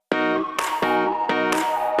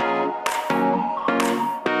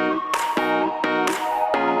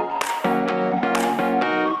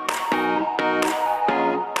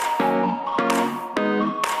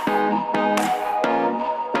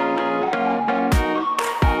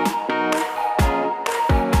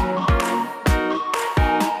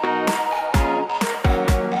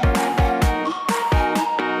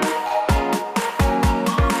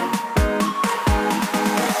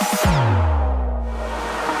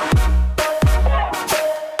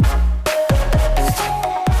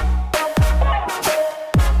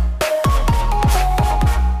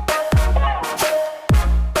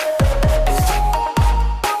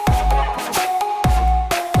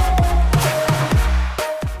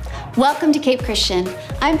Welcome to Cape Christian.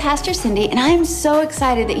 I'm Pastor Cindy, and I'm so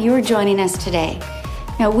excited that you are joining us today.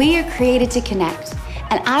 Now, we are created to connect,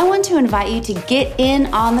 and I want to invite you to get in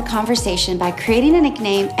on the conversation by creating a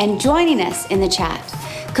nickname and joining us in the chat.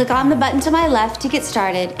 Click on the button to my left to get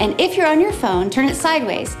started, and if you're on your phone, turn it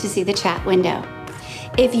sideways to see the chat window.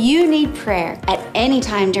 If you need prayer at any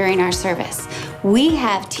time during our service, we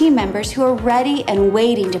have team members who are ready and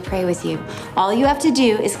waiting to pray with you. All you have to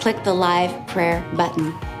do is click the live prayer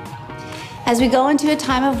button. As we go into a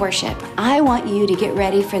time of worship, I want you to get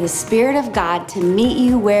ready for the Spirit of God to meet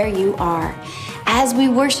you where you are. As we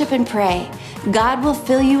worship and pray, God will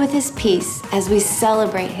fill you with His peace as we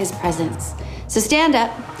celebrate His presence. So stand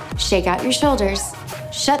up, shake out your shoulders,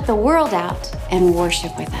 shut the world out, and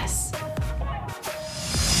worship with us.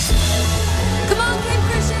 Come on, Cape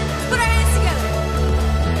Christian, put our hands together.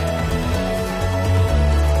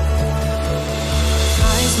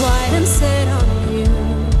 Eyes wide and set on you.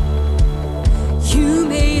 You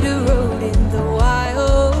made a road in the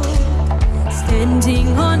wild, standing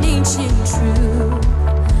on ancient truth.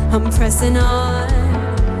 I'm pressing on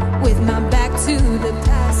with my back to the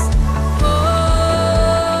past.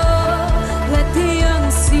 Oh, let the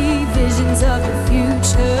young see visions of the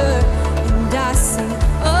future, and I sing,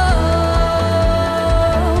 oh,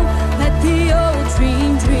 let the old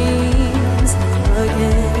dream dreams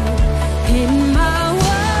again. In my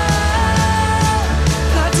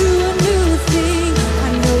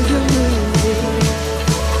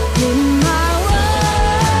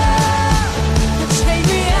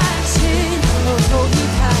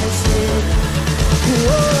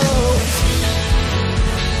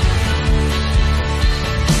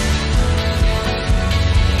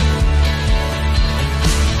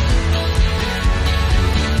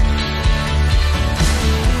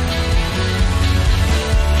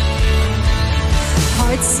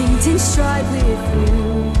synced in stride with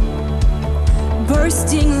you,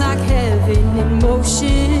 bursting like heaven in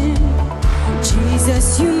motion.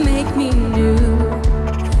 Jesus, you make me new.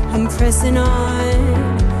 I'm pressing on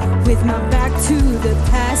with my back to the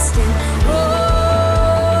past, and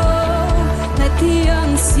oh, let the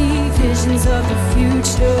young see visions of the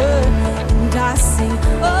future, and I sing,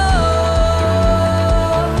 oh,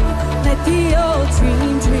 let the old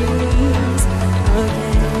dream dreams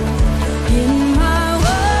again. In my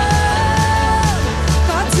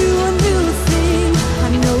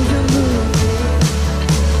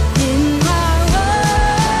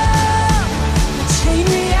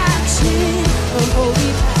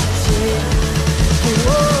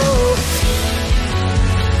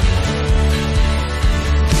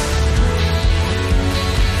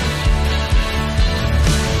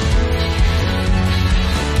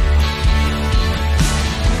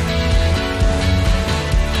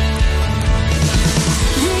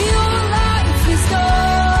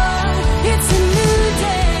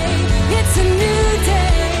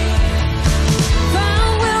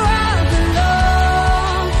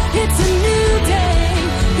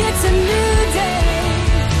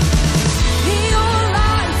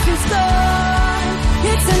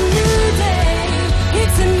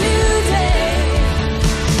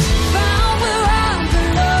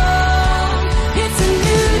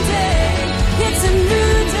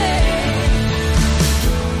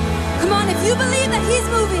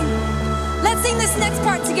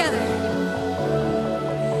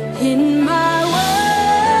in my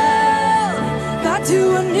world, God,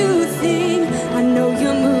 do a new thing. I know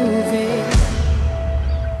you're moving.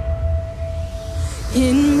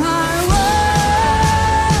 In my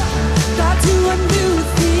world, God, do a new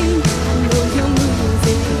thing. I know you're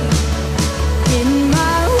moving. In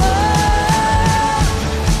my world,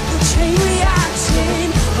 the chain reaction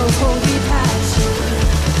of holy passion.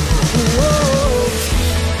 Whoa.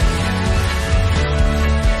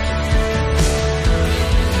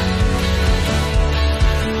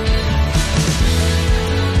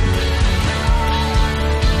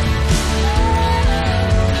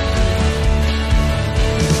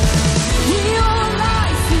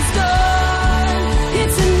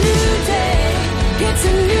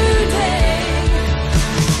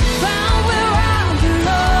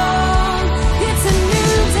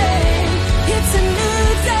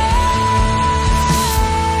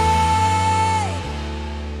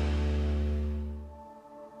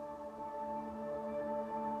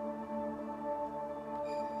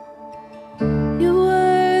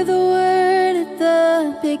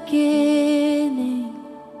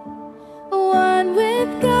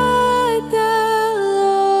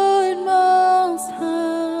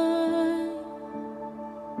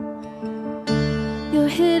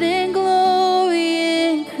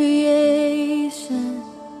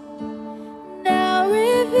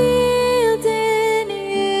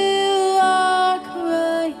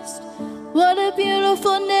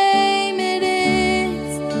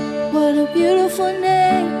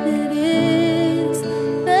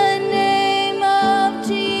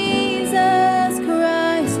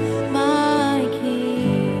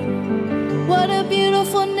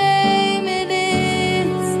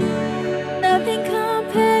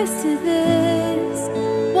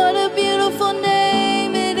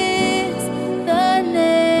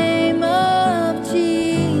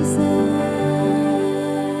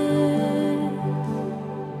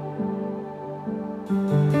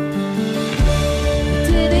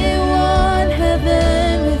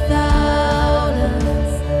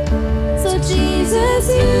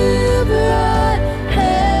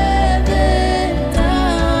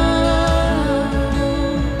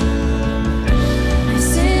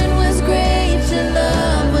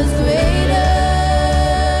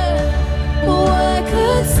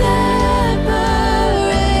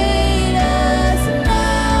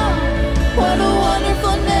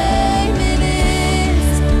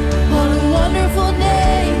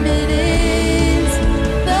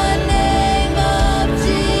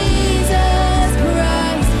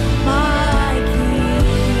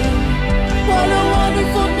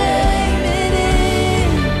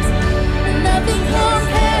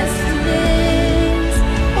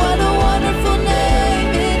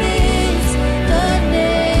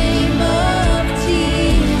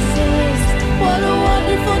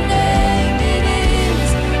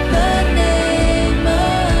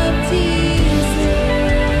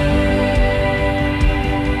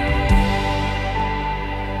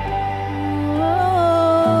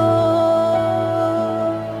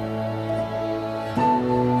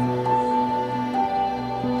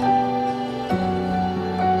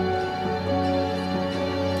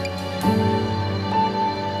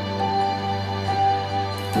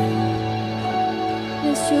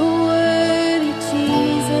 Yes, you're worthy,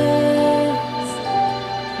 Jesus.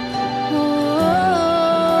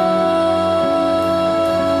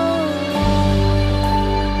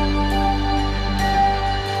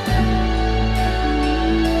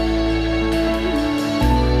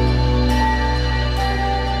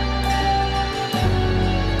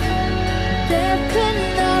 Death could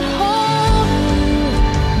not hold you.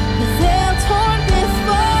 The veil torn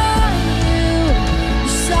before you.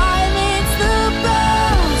 You silence the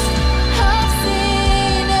boast of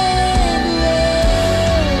sin and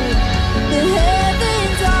grave. The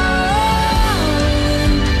heavens are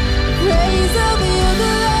roaring, praise of your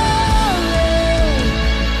glory.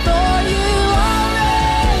 For you are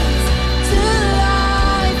raised to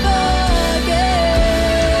life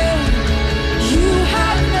again. You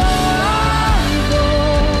have no rival,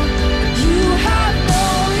 you have no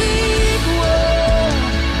equal.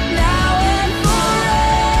 Now and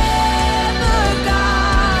forever,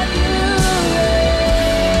 God, you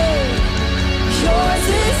reign. Yours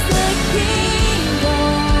is the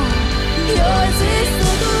kingdom, yours is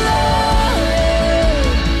the glory,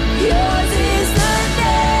 yours is the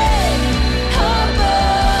name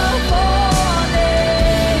above all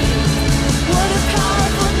names. What a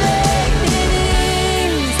powerful name it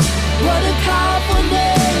is! What a powerful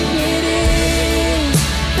name it is!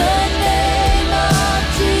 The name of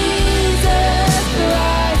Jesus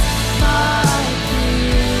Christ, my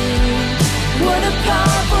King. What a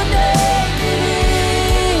powerful name it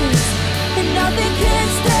is, and nothing can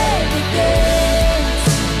stand against.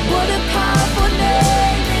 What a powerful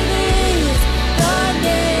name it is, the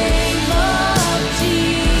name of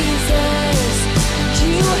Jesus.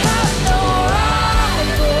 You have no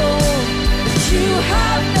rival, you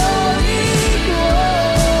have no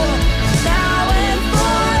equal. Now and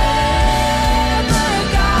forever,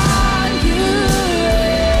 God, you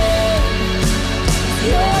reign.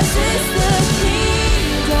 Yours is the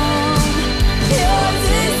kingdom, yours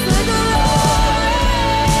is the glory,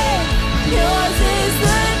 yours is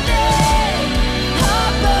the name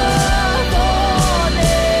above all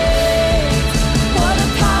names. What a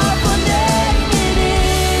powerful name it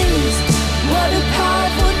is! What a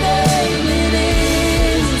powerful name it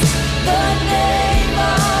is! The name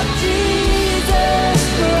of Jesus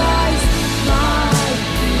Christ, my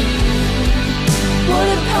King. What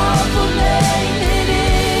a powerful name it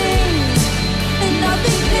is, and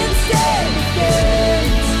nothing can stand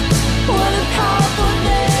against. What a powerful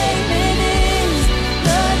name it is,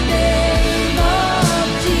 the name of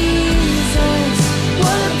Jesus.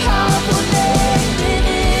 What a powerful name it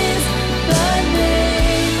is, the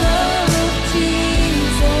name of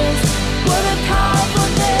Jesus. What a powerful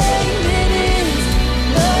name it is,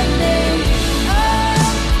 the name of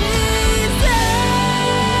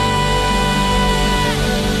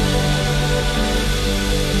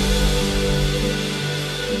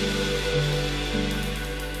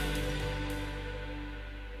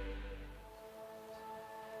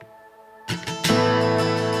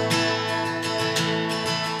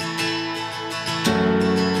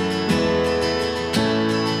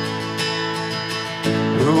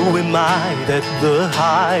Who am I that the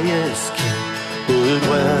highest King would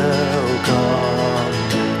welcome?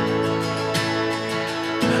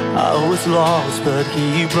 I was lost, but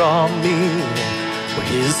He brought me for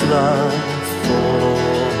His love for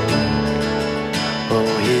me.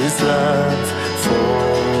 Oh, His love for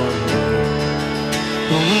me.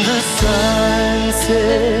 Whom the Son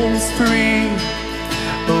sets free,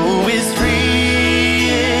 oh, is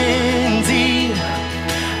free indeed.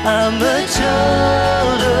 I'm a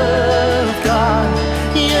child of God,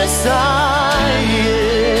 yes I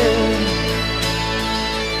am.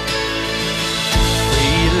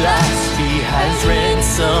 At last He has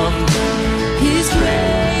ransomed me, His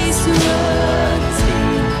grace runs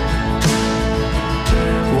deep.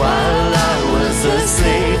 While I was a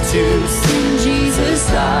slave to sin, Jesus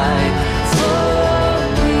died for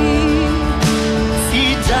me. He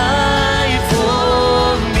died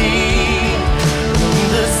for me. Whom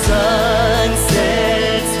the Son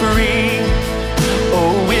sets free,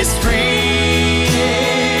 oh, is free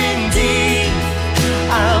indeed.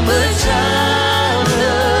 I'm a child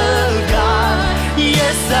of God,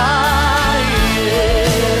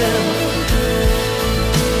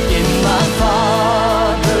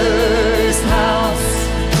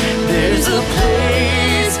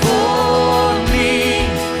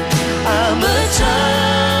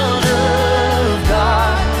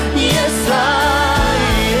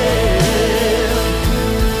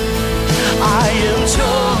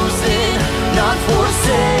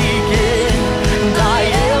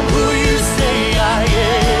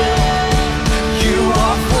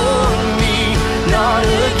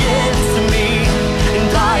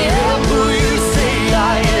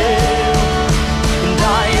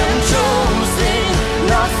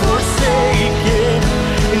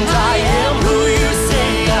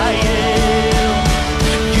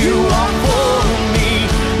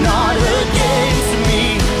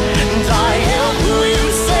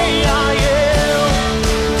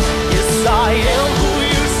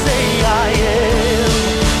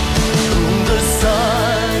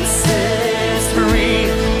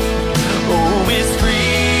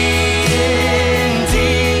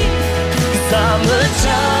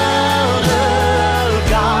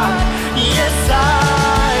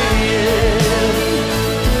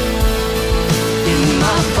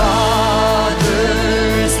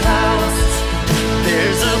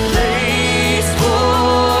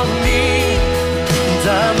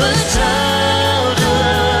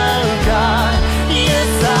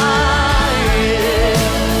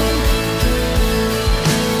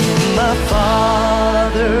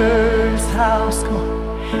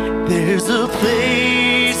 There's a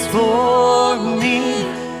place for me.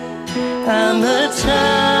 I'm a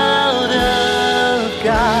child of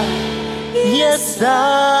God. Yes,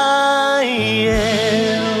 I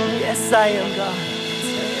am. Yes, I am, God.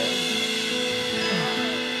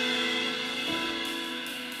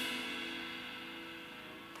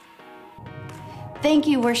 Thank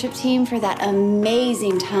you, worship team, for that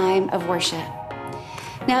amazing time of worship.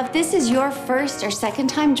 Now, if this is your first or second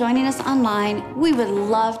time joining us online, we would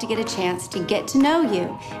love to get a chance to get to know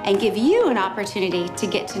you and give you an opportunity to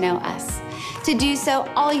get to know us. To do so,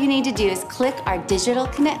 all you need to do is click our digital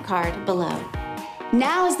Connect card below.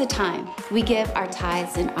 Now is the time we give our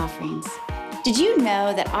tithes and offerings. Did you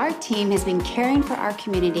know that our team has been caring for our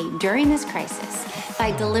community during this crisis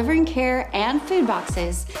by delivering care and food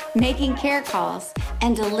boxes, making care calls,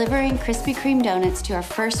 and delivering Krispy Kreme donuts to our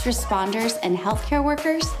first responders and healthcare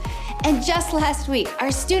workers? And just last week,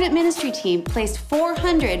 our student ministry team placed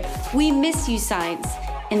 400 "We Miss You" signs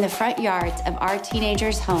in the front yards of our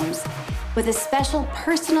teenagers' homes with a special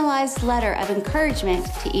personalized letter of encouragement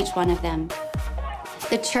to each one of them.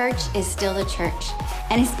 The church is still the church,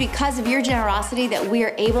 and it's because of your generosity that we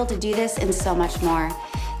are able to do this and so much more.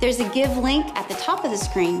 There's a give link at the top of the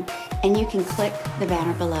screen, and you can click the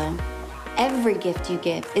banner below. Every gift you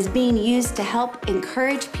give is being used to help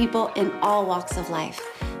encourage people in all walks of life.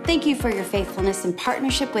 Thank you for your faithfulness and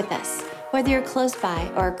partnership with us, whether you're close by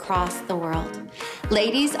or across the world.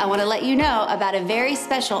 Ladies, I want to let you know about a very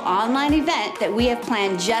special online event that we have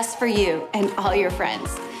planned just for you and all your friends.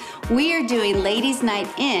 We are doing Ladies' Night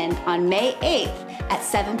In on May 8th at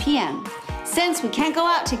 7 p.m. Since we can't go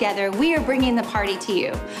out together, we are bringing the party to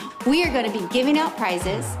you. We are going to be giving out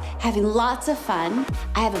prizes, having lots of fun.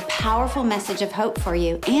 I have a powerful message of hope for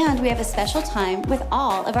you, and we have a special time with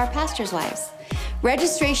all of our pastors' wives.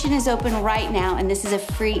 Registration is open right now, and this is a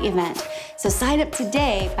free event. So sign up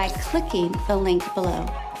today by clicking the link below.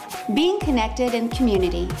 Being connected in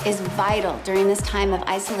community is vital during this time of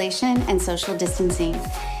isolation and social distancing.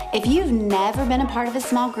 If you've never been a part of a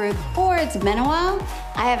small group or it's been a while,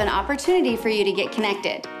 I have an opportunity for you to get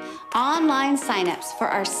connected. Online signups for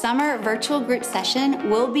our summer virtual group session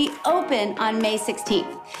will be open on May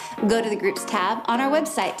 16th. Go to the groups tab on our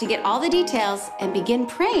website to get all the details and begin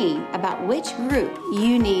praying about which group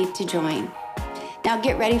you need to join. Now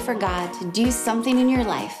get ready for God to do something in your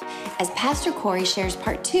life as Pastor Corey shares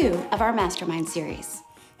part 2 of our Mastermind series.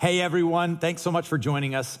 Hey everyone, thanks so much for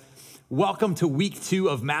joining us. Welcome to week 2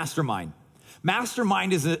 of Mastermind.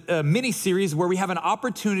 Mastermind is a mini series where we have an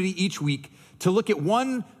opportunity each week to look at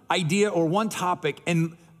one idea or one topic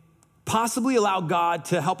and possibly allow God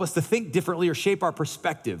to help us to think differently or shape our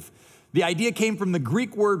perspective. The idea came from the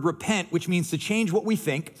Greek word repent, which means to change what we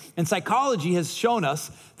think. And psychology has shown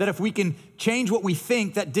us that if we can change what we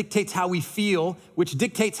think, that dictates how we feel, which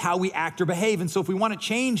dictates how we act or behave. And so if we want to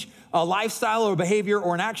change a lifestyle or behavior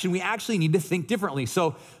or an action, we actually need to think differently.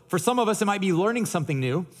 So for some of us, it might be learning something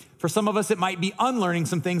new. For some of us, it might be unlearning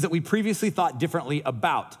some things that we previously thought differently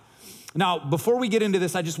about. Now, before we get into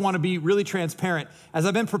this, I just want to be really transparent. As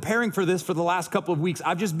I've been preparing for this for the last couple of weeks,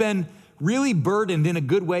 I've just been really burdened in a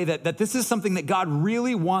good way that this is something that God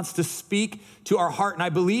really wants to speak to our heart. And I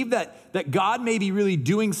believe that God may be really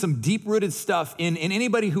doing some deep-rooted stuff in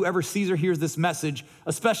anybody who ever sees or hears this message,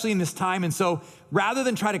 especially in this time. And so rather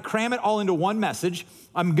than try to cram it all into one message,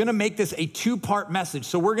 I'm going to make this a 2-part message.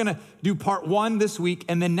 So we're going to do part 1 this week,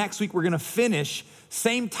 and then next week we're going to finish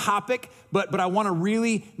same topic, but I want to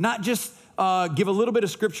really not just give a little bit of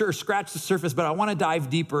scripture or scratch the surface, but I want to dive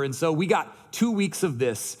deeper. And so we got 2 weeks of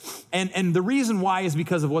this. And the reason why is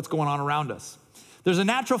because of what's going on around us. There's a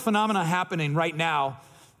natural phenomenon happening right now.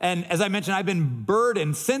 And as I mentioned, I've been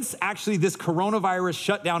burdened since actually this coronavirus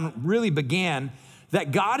shutdown really began,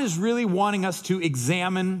 that God is really wanting us to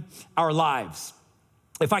examine our lives.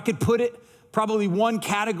 If I could put it, probably one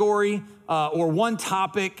category or one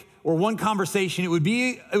topic or one conversation, it would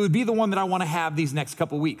be the one that I want to have these next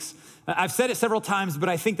couple weeks. I've said it several times, but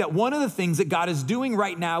I think that one of the things that God is doing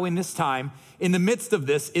right now in this time, in the midst of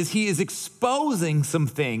this, is he is exposing some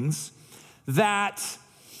things that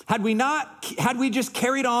had we just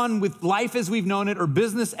carried on with life as we've known it or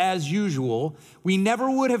business as usual, we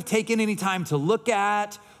never would have taken any time to look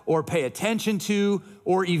at or pay attention to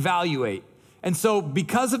or evaluate. And so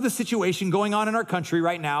because of the situation going on in our country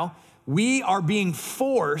right now, we are being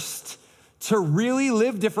forced to really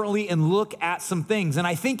live differently and look at some things. And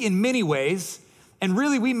I think in many ways, and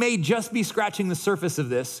really we may just be scratching the surface of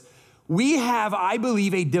this, we have, I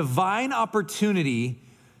believe, a divine opportunity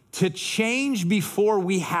to change before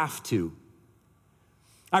we have to.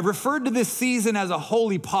 I referred to this season as a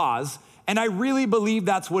holy pause, And I really believe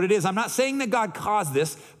that's what it is. I'm not saying that God caused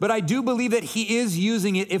this, but I do believe that he is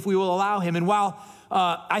using it if we will allow him. And while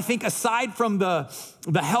I think aside from the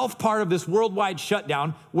health part of this worldwide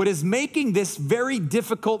shutdown, what is making this very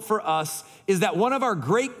difficult for us is that one of our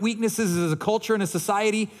great weaknesses as a culture and a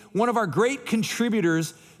society, one of our great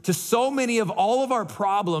contributors to so many of all of our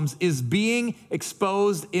problems is being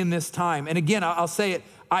exposed in this time. And again, I'll say it,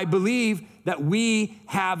 I believe that we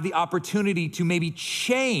have the opportunity to maybe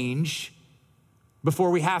change before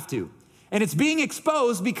we have to. And it's being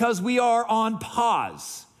exposed because we are on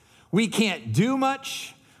pause. We can't do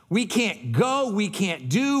much. We can't go, we can't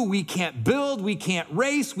do, we can't build, we can't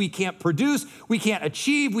race, we can't produce, we can't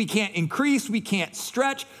achieve, we can't increase, we can't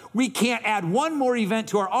stretch, we can't add one more event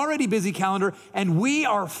to our already busy calendar, and we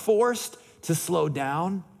are forced to slow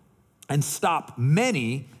down and stop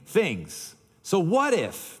many things. So what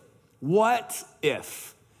if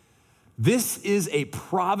this is a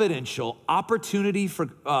providential opportunity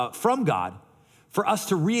from God for us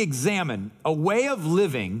to re-examine a way of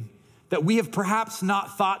living that we have perhaps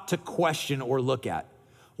not thought to question or look at?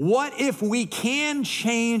 What if we can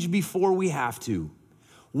change before we have to?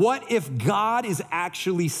 What if God is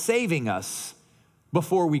actually saving us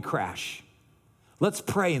before we crash? Let's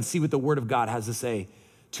pray and see what the Word of God has to say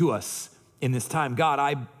to us in this time.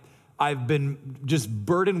 God, I've been just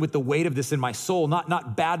burdened with the weight of this in my soul,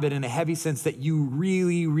 not bad, but in a heavy sense that you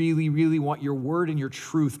really, really, really want your word and your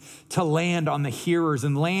truth to land on the hearers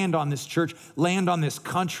and land on this church, land on this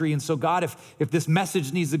country. And so God, if this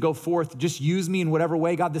message needs to go forth, just use me in whatever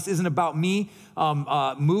way. God, this isn't about me.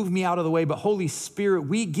 Move me out of the way. But Holy Spirit,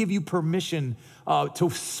 we give you permission to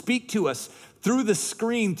speak to us through the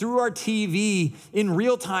screen, through our TV, in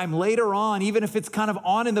real time, later on, even if it's kind of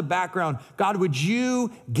on in the background. God, would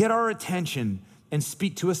you get our attention and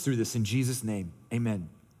speak to us through this in Jesus' name, amen.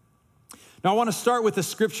 Now, I want to start with a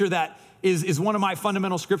scripture that is one of my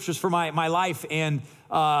fundamental scriptures for my life, and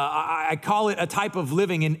I call it a type of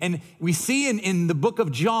living. And we see in the book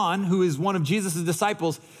of John, who is one of Jesus'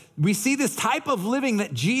 disciples, we see this type of living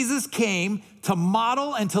that Jesus came to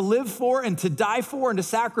model and to live for and to die for and to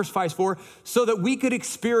sacrifice for so that we could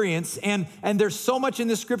experience. And there's so much in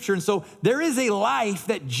this scripture. And so there is a life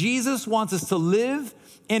that Jesus wants us to live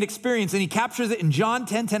and experience. And he captures it in John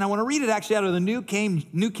 10:10. I want to read it actually out of the New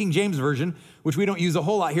King James Version, which we don't use a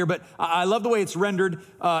whole lot here, but I love the way it's rendered.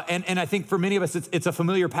 And I think for many of us, it's a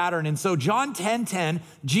familiar pattern. And so John 10:10,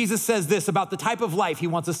 Jesus says this about the type of life he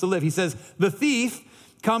wants us to live. He says, the thief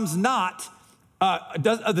comes not,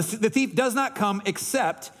 the thief does not come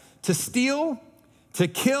except to steal, to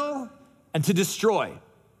kill, and to destroy.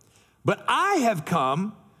 But I have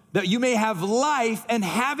come that you may have life and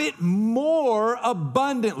have it more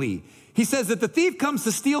abundantly. He says that the thief comes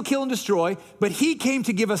to steal, kill, and destroy, but he came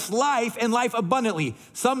to give us life and life abundantly.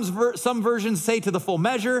 Some versions say to the full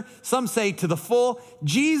measure, some say to the full.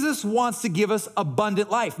 Jesus wants to give us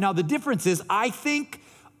abundant life. Now, the difference is, I think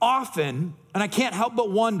often, and I can't help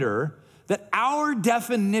but wonder, that our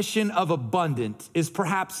definition of abundant is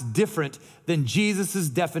perhaps different than Jesus'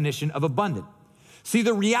 definition of abundant. See,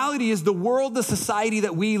 the reality is the world, the society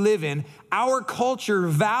that we live in, our culture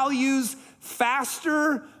values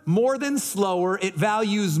faster more than slower. It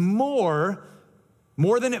values more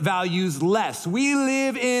than it values less. We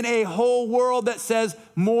live in a whole world that says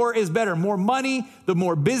more is better. More money, the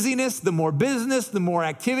more busyness, the more business, the more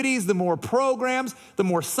activities, the more programs, the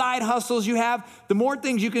more side hustles you have, the more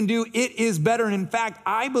things you can do, it is better. And in fact,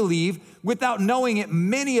 I believe, without knowing it,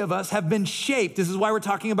 many of us have been shaped. This is why we're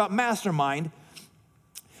talking about Mastermind,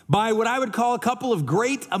 by what I would call a couple of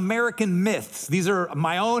great American myths. These are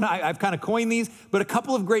my own, I've kind of coined these, but a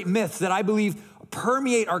couple of great myths that I believe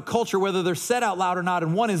permeate our culture, whether they're said out loud or not.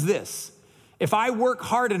 And one is this: if I work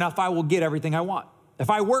hard enough, I will get everything I want. If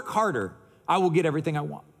I work harder, I will get everything I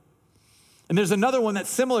want. And there's another one that's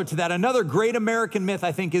similar to that. Another great American myth,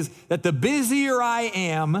 I think, is that the busier I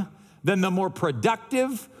am, then the more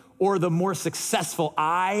productive or the more successful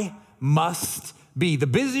I must be. The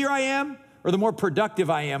busier I am, or the more productive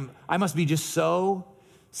I am, I must be just so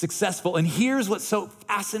successful. And here's what's so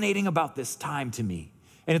fascinating about this time to me.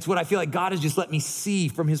 And it's what I feel like God has just let me see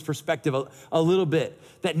from his perspective a little bit.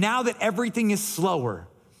 That now that everything is slower,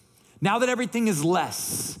 now that everything is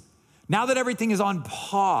less, now that everything is on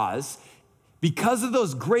pause, because of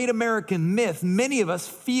those great American myths, many of us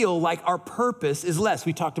feel like our purpose is less.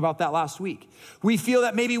 We talked about that last week. We feel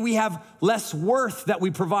that maybe we have less worth that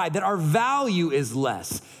we provide, that our value is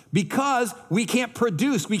less because we can't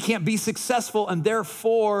produce, we can't be successful, and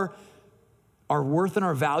therefore our worth and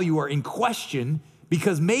our value are in question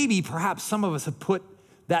because maybe perhaps some of us have put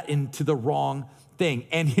that into the wrong thing.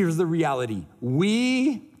 And here's the reality.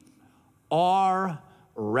 We are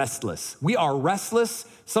restless. We are restless.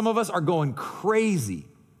 Some of us are going crazy.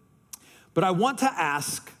 But I want to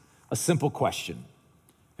ask a simple question.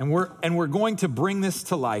 And we're going to bring this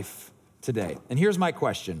to life today. And here's my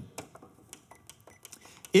question.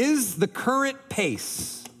 Is the current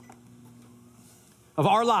pace of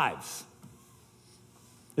our lives,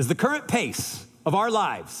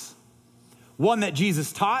 one that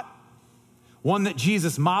Jesus taught, one that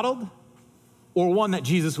Jesus modeled, or one that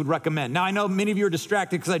Jesus would recommend? Now, I know many of you are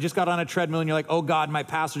distracted because I just got on a treadmill and you're like, oh God, my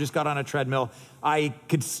pastor just got on a treadmill. I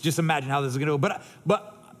could just imagine how this is gonna go.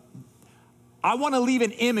 But I wanna leave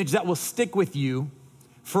an image that will stick with you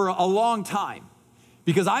for a long time,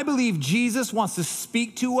 because I believe Jesus wants to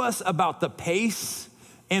speak to us about the pace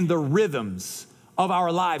and the rhythms of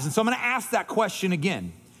our lives. And so I'm gonna ask that question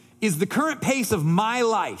again. Is the current pace of my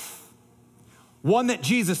life one that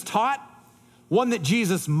Jesus taught, one that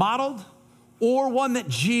Jesus modeled, or one that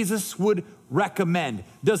Jesus would recommend?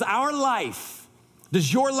 Does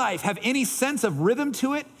your life have any sense of rhythm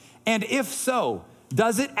to it? And if so,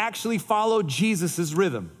 does it actually follow Jesus's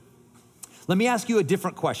rhythm? Let me ask you a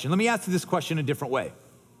different question. Let me ask you this question a different way.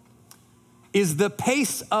 Is the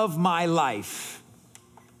pace of my life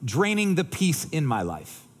draining the peace in my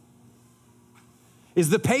life? Is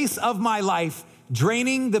the pace of my life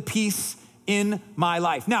draining the peace in my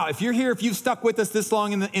life? Now, if you're here, if you've stuck with us this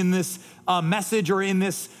long in this message or in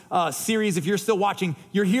this series, if you're still watching,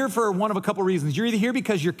 you're here for one of a couple reasons. You're either here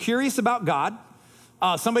because you're curious about God.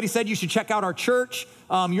 Somebody said you should check out our church.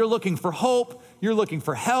 You're looking for hope. You're looking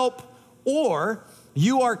for help. Or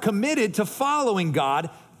you are committed to following God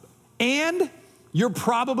and you're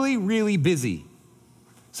probably really busy.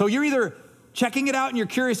 So you're either checking it out and you're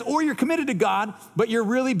curious, or you're committed to God, but you're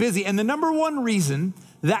really busy. And the number one reason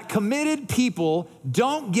that committed people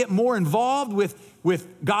don't get more involved with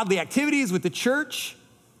godly activities, with the church,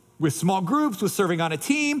 with small groups, with serving on a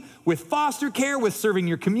team, with foster care, with serving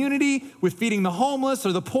your community, with feeding the homeless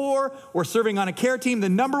or the poor, or serving on a care team, the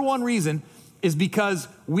number one reason is because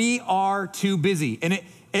we are too busy. And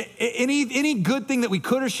any good thing that we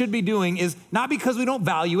could or should be doing is not because we don't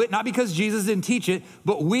value it, not because Jesus didn't teach it,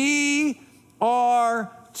 but we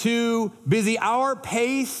are too busy. Our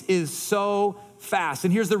pace is so fast.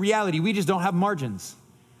 And here's the reality. We just don't have margins.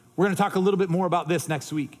 We're going to talk a little bit more about this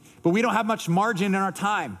next week, but we don't have much margin in our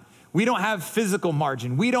time. We don't have physical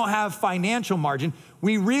margin. We don't have financial margin.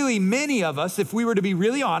 Many of us, if we were to be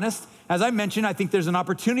really honest, as I mentioned, I think there's an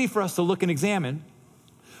opportunity for us to look and examine.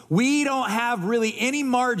 We don't have really any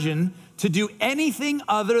margin to do anything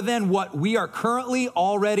other than what we are currently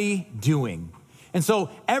already doing. And so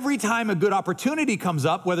every time a good opportunity comes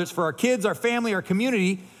up, whether it's for our kids, our family, our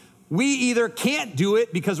community, we either can't do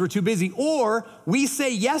it because we're too busy, or we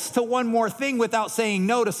say yes to one more thing without saying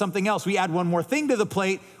no to something else. We add one more thing to the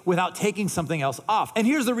plate without taking something else off. And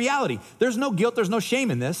here's the reality. There's no guilt, there's no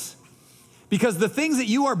shame in this, because the things that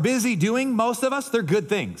you are busy doing, most of us, they're good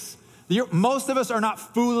things. Most of us are not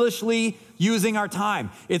foolishly using our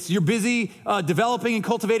time. You're busy developing and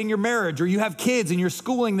cultivating your marriage, or you have kids and you're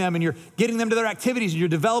schooling them and you're getting them to their activities and you're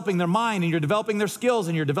developing their mind and you're developing their skills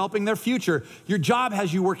and you're developing their future. Your job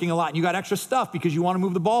has you working a lot and you got extra stuff because you want to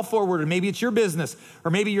move the ball forward, or maybe it's your business,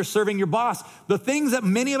 or maybe you're serving your boss. The things that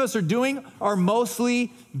many of us are doing are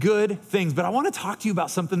mostly good things. But I want to talk to you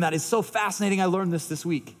about something that is so fascinating. I learned this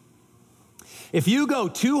week. If you go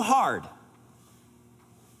too hard,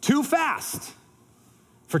 too fast,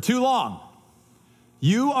 for too long,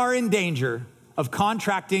 you are in danger of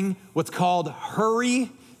contracting what's called hurry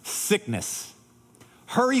sickness.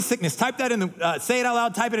 Hurry sickness. Type that in say it out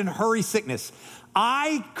loud, type it in, hurry sickness.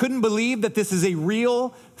 I couldn't believe that this is a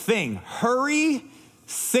real thing. Hurry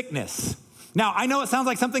sickness. Now, I know it sounds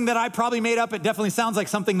like something that I probably made up. It definitely sounds like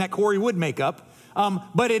something that Corey would make up.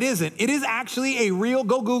 But it isn't. It is actually a real,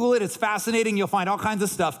 go Google it. It's fascinating. You'll find all kinds of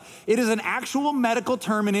stuff. It is an actual medical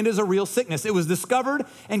term, and it is a real sickness. It was discovered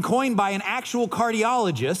and coined by an actual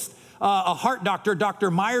cardiologist, a heart doctor,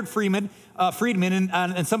 Dr. Meyer Friedman,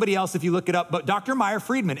 and somebody else if you look it up, but Dr. Meyer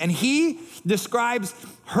Friedman. And he describes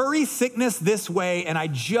hurry sickness this way, and I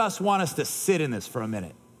just want us to sit in this for a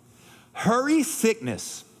minute. Hurry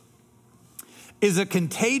sickness is a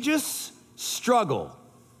contagious struggle,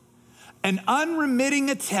 an unremitting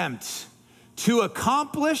attempt to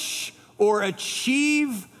accomplish or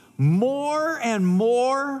achieve more and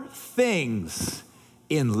more things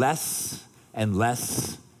in less and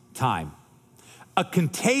less time. A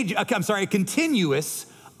continuous,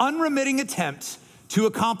 unremitting attempt to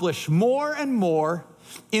accomplish more and more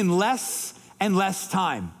in less and less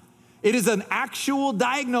time. It is an actual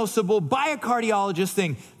diagnosable by a cardiologist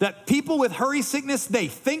thing that people with hurry sickness, they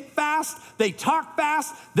think fast, they talk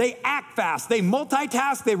fast, they act fast, they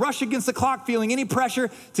multitask, they rush against the clock feeling any pressure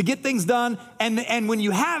to get things done. And when you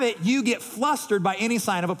have it, you get flustered by any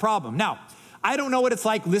sign of a problem. Now, I don't know what it's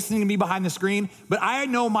like listening to me behind the screen, but I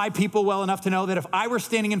know my people well enough to know that if I were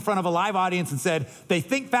standing in front of a live audience and said, they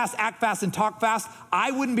think fast, act fast, and talk fast,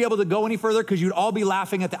 I wouldn't be able to go any further because you'd all be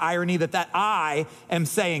laughing at the irony that I am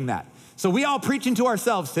saying that. So we all preaching to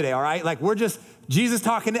ourselves today, all right? Like we're just Jesus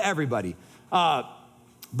talking to everybody.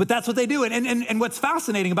 But that's what they do. And what's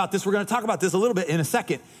fascinating about this, we're gonna talk about this a little bit in a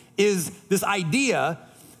second, is this idea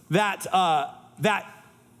that,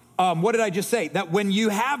 what did I just say? That when you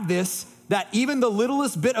have this, that even the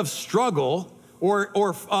littlest bit of struggle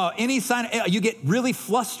or any sign, you get really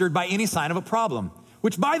flustered by any sign of a problem.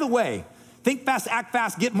 Which, by the way, think fast, act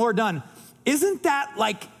fast, get more done. Isn't that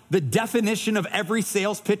like the definition of every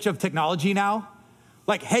sales pitch of technology now?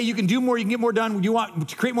 Like, hey, you can do more, you can get more done. You want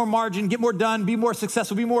to create more margin, get more done, be more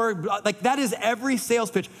successful, be more, like that is every sales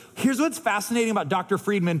pitch. Here's what's fascinating about Dr.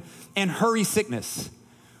 Friedman and hurry sickness.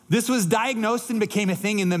 This was diagnosed and became a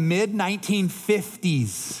thing in the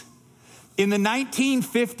mid-1950s. In the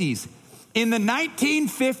 1950s,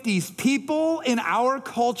 people in our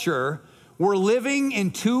culture were living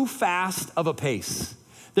in too fast of a pace.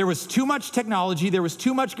 There was too much technology. There was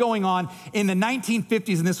too much going on in the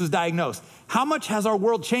 1950s, and this was diagnosed. How much has our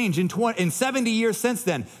world changed in 70 years since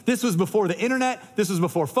then? This was before the internet. This was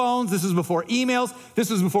before phones. This was before emails. This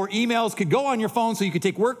was before emails could go on your phone so you could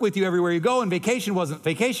take work with you everywhere you go, and vacation wasn't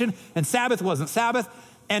vacation, and Sabbath wasn't Sabbath.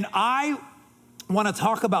 And I want to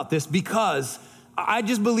talk about this because I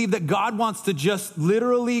just believe that God wants to just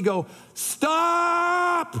literally go,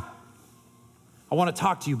 stop. I want to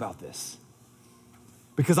talk to you about this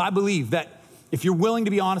because I believe that if you're willing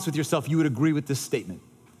to be honest with yourself, you would agree with this statement,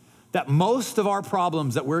 that most of our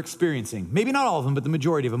problems that we're experiencing, maybe not all of them, but the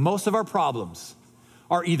majority of them, most of our problems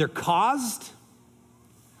are either caused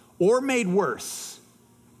or made worse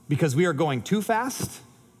because we are going too fast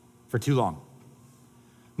for too long.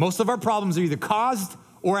 Most of our problems are either caused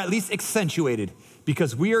or at least accentuated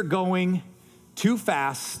because we are going too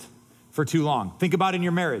fast for too long. Think about in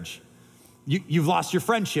your marriage. You've lost your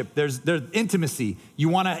friendship. There's intimacy. You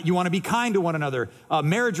wanna be kind to one another.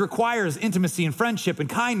 Marriage requires intimacy and friendship and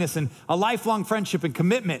kindness and a lifelong friendship and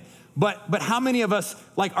commitment. But how many of us,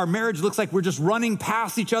 like our marriage looks like we're just running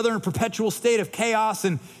past each other in a perpetual state of chaos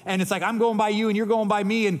and it's like I'm going by you and you're going by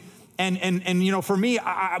me and you know, for me,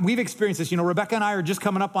 we've experienced this. You know, Rebecca and I are just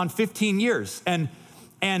coming up on 15 years. And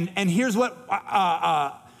here's what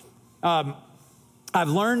I've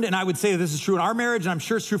learned, and I would say this is true in our marriage, and I'm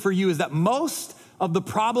sure it's true for you, is that most of the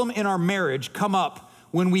problem in our marriage come up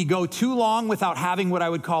when we go too long without having what I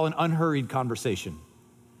would call an unhurried conversation.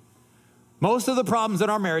 Most of the problems in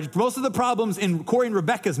our marriage, most of the problems in Corey and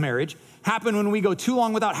Rebecca's marriage happen when we go too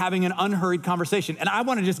long without having an unhurried conversation. And I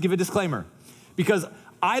want to just give a disclaimer because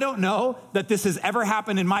I don't know that this has ever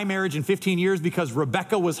happened in my marriage in 15 years because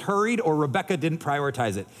Rebecca was hurried or Rebecca didn't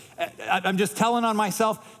prioritize it. I'm just telling on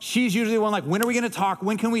myself. She's usually the one like, when are we going to talk?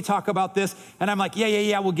 When can we talk about this? And I'm like,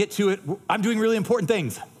 yeah, we'll get to it. I'm doing really important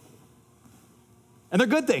things. And they're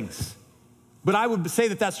good things. But I would say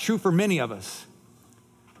that that's true for many of us.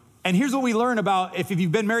 And here's what we learn about, if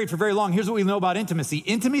you've been married for very long, here's what we know about intimacy.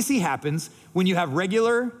 Intimacy happens when you have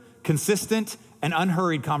regular, consistent, and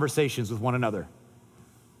unhurried conversations with one another.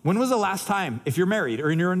 When was the last time, if you're married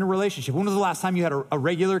or you're in a relationship, when was the last time you had a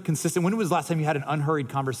regular, consistent, when was the last time you had an unhurried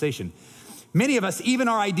conversation? Many of us, even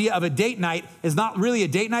our idea of a date night is not really a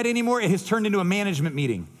date night anymore. It has turned into a management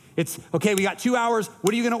meeting. It's, okay, we got 2 hours.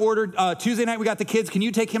 What are you gonna order? Tuesday night, we got the kids. Can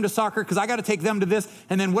you take him to soccer? Because I got to take them to this.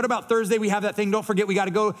 And then what about Thursday? We have that thing. Don't forget, we got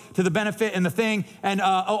to go to the benefit and the thing. And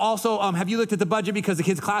also, have you looked at the budget because the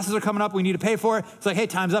kids' classes are coming up? We need to pay for it. It's like, hey,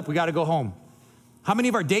 time's up. We got to go home. How many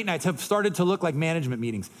of our date nights have started to look like management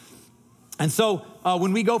meetings? And so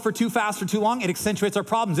when we go for too fast for too long, it accentuates our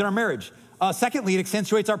problems in our marriage. Secondly, it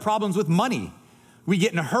accentuates our problems with money. We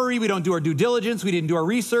get in a hurry. We don't do our due diligence. We didn't do our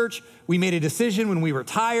research. We made a decision when we were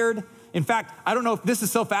tired. In fact, I don't know if this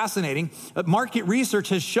is so fascinating, but market research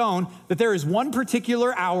has shown that there is one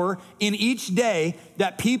particular hour in each day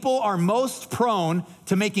that people are most prone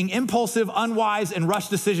to making impulsive, unwise, and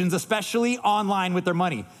rushed decisions, especially online with their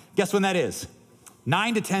money. Guess when that is?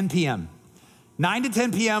 9 to 10 p.m. 9 to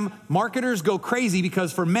 10 p.m., marketers go crazy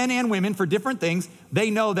because for men and women, for different things,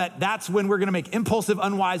 they know that that's when we're gonna make impulsive,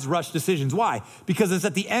 unwise, rushed decisions. Why? Because it's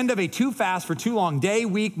at the end of a too fast for too long day,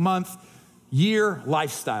 week, month, year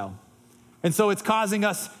lifestyle. And so it's causing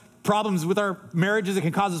us problems with our marriages. It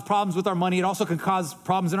can cause us problems with our money. It also can cause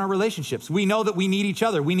problems in our relationships. We know that we need each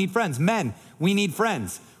other. We need friends. Men, we need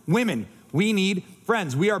friends. Women, we need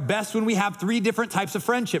friends. We are best when we have 3 different types of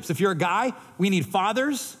friendships. If you're a guy, we need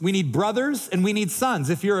fathers, we need brothers, and we need sons.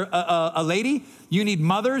 If you're a lady, you need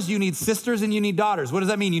mothers, you need sisters, and you need daughters. What does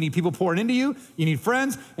that mean? You need people pouring into you, you need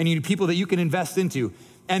friends, and you need people that you can invest into.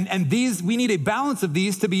 And these, we need a balance of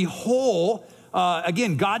these to be whole.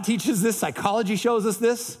 Again, God teaches this, psychology shows us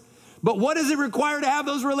this. But what does it require to have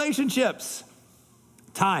those relationships?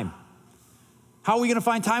 Time. How are we gonna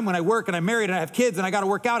find time when I work and I'm married and I have kids and I gotta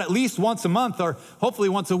work out at least once a month or hopefully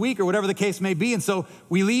once a week or whatever the case may be? And so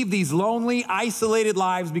we leave these lonely, isolated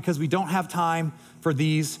lives because we don't have time for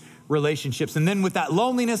these relationships. And then with that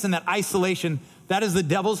loneliness and that isolation, that is the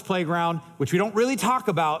devil's playground, which we don't really talk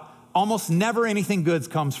about. Almost never anything good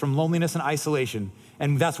comes from loneliness and isolation.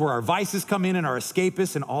 And that's where our vices come in and our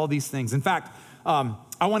escapists and all these things. In fact,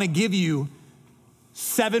 I wanna give you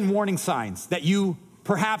 7 warning signs that you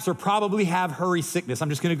perhaps or probably have hurry sickness. I'm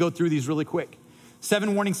just gonna go through these really quick.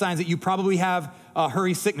 7 warning signs that you probably have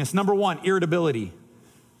hurry sickness. Number 1, irritability.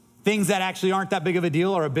 Things that actually aren't that big of a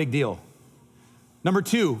deal are a big deal. Number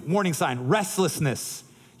 2, warning sign, restlessness.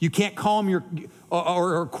 You can't calm your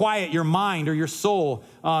or quiet your mind or your soul.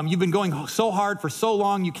 You've been going so hard for so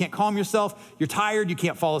long, you can't calm yourself. You're tired, you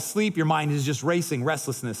can't fall asleep. Your mind is just racing,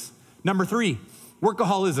 restlessness. Number 3,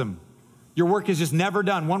 workaholism. Your work is just never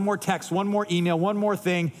done. One more text, one more email, one more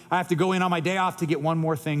thing. I have to go in on my day off to get one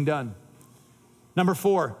more thing done. Number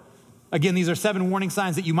 4, again, these are 7 warning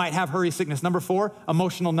signs that you might have hurry sickness. Number 4,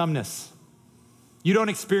 emotional numbness. You don't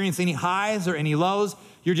experience any highs or any lows.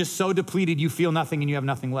 You're just so depleted, you feel nothing and you have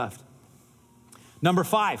nothing left. Number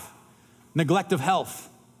 5, neglect of health.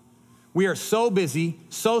 We are so busy,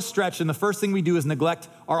 so stretched, and the first thing we do is neglect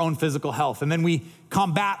our own physical health. And then we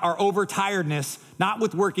combat our overtiredness, not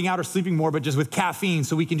with working out or sleeping more, but just with caffeine,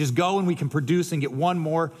 so we can just go and we can produce and get one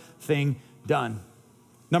more thing done.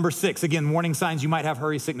 Number 6, again, warning signs you might have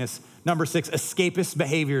hurry sickness. Number 6, escapist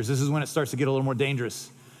behaviors. This is when it starts to get a little more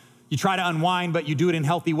dangerous. You try to unwind, but you do it in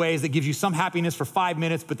healthy ways that gives you some happiness for 5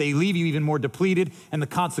 minutes, but they leave you even more depleted, and the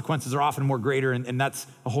consequences are often more greater, and that's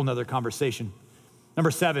a whole nother conversation.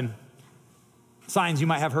 Number 7, signs you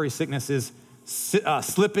might have hurry sickness is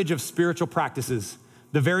slippage of spiritual practices.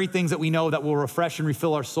 The very things that we know that will refresh and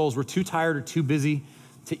refill our souls, we're too tired or too busy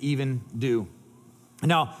to even do.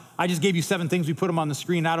 Now, I just gave you 7 things. We put them on the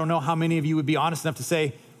screen. I don't know how many of you would be honest enough to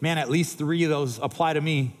say, man, at least 3 of those apply to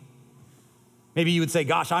me. Maybe you would say,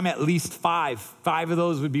 gosh, I'm at least 5. 5 of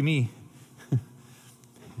those would be me.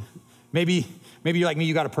 Maybe you're like me,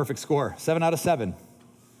 you got a perfect score. 7 out of 7.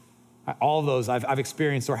 All of those I've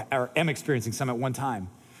experienced or am experiencing some at one time.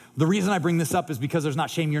 The reason I bring this up is because there's not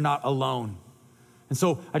shame, you're not alone. And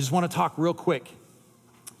so I just want to talk real quick.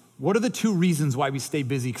 What are the 2 reasons why we stay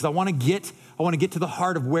busy? Because I want to get to the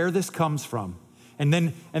heart of where this comes from. And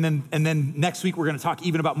then next week, we're going to talk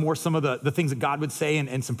even about more some of the things that God would say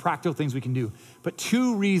and some practical things we can do. But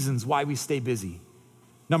 2 reasons why we stay busy.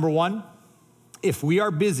 Number 1, if we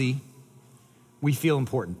are busy, we feel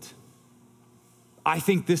important. I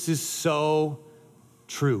think this is so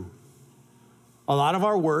true. A lot of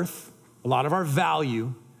our worth, a lot of our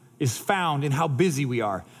value is found in how busy we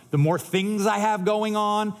are. The more things I have going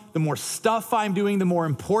on, the more stuff I'm doing, the more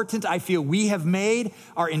important I feel we have made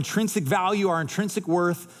our intrinsic value, our intrinsic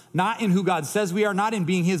worth, not in who God says we are, not in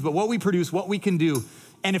being His, but what we produce, what we can do.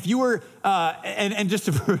 And if you were,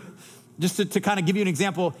 just to kind of give you an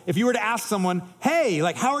example, if you were to ask someone, hey,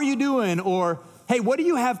 like, how are you doing? Or, hey, what do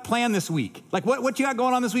you have planned this week? Like, what you got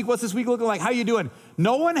going on this week? What's this week looking like? How are you doing?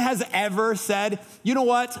 No one has ever said, you know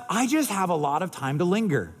what? I just have a lot of time to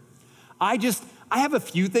linger. I have a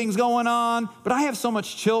few things going on, but I have so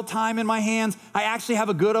much chill time in my hands. I actually have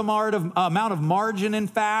a good amount of margin, in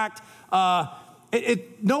fact.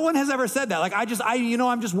 No one has ever said that. Like, I'm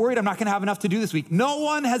just worried I'm not gonna have enough to do this week. No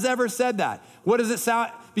one has ever said that. What does it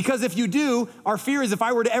sound? Because if you do, our fear is if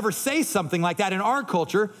I were to ever say something like that in our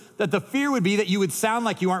culture, that the fear would be that you would sound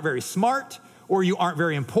like you aren't very smart, or you aren't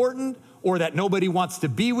very important, or that nobody wants to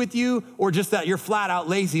be with you, or just that you're flat out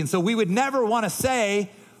lazy. And so we would never wanna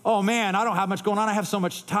say, oh man, I don't have much going on. I have so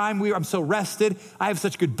much time. I'm so rested. I have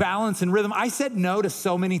such good balance and rhythm. I said no to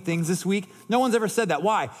so many things this week. No one's ever said that.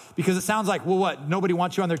 Why? Because it sounds like, well, what? Nobody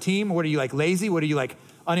wants you on their team? What are you, like, lazy? What are you, like,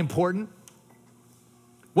 unimportant?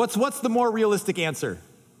 What's the more realistic answer?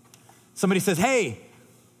 Somebody says, hey,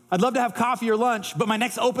 I'd love to have coffee or lunch, but my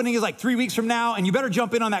next opening is like 3 weeks from now, and you better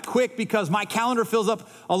jump in on that quick because my calendar fills up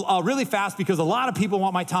really fast because a lot of people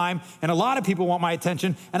want my time and a lot of people want my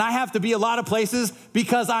attention, and I have to be a lot of places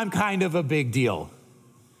because I'm kind of a big deal.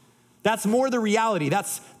 That's more the reality.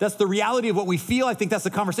 That's the reality of what we feel. I think that's the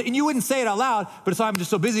conversation. And you wouldn't say it out loud, but so I'm just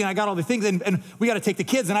so busy and I got all the things and we got to take the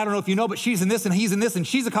kids. And I don't know if you know, but she's in this and he's in this and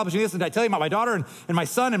she's accomplishing this. And I tell you about my daughter and my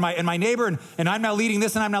son and my neighbor and I'm now leading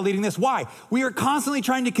this and I'm now leading this. Why? We are constantly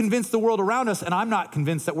trying to convince the world around us, and I'm not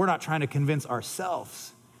convinced that we're not trying to convince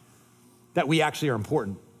ourselves that we actually are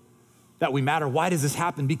important, that we matter. Why does this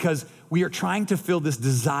happen? Because we are trying to fill this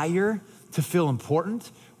desire to feel important.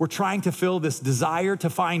 We're trying to fill this desire to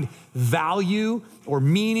find value or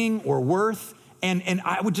meaning or worth. And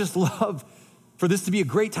I would just love for this to be a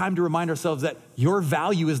great time to remind ourselves that your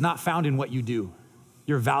value is not found in what you do.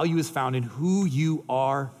 Your value is found in who you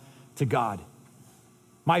are to God.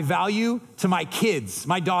 My value to my kids,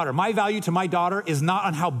 my value to my daughter is not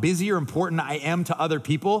on how busy or important I am to other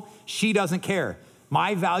people. She doesn't care.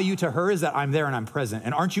 My value to her is that I'm there and I'm present.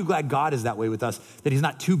 And aren't you glad God is that way with us, that he's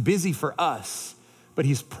not too busy for us, but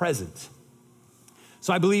he's present.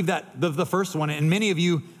 So I believe that the first one, and many of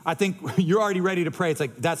you, I think you're already ready to pray. It's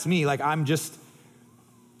like, that's me. Like, I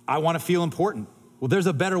want to feel important. Well, there's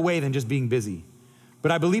a better way than just being busy.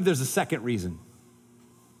 But I believe there's a second reason.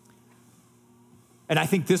 And I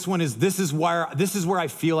think this is where I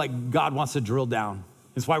feel like God wants to drill down.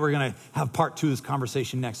 It's why we're going to have part 2 of this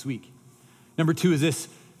conversation next week. Number 2 is this: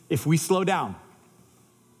 if we slow down,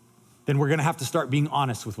 then we're going to have to start being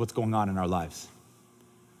honest with what's going on in our lives.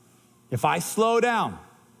 If I slow down,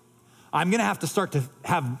 I'm going to have to start to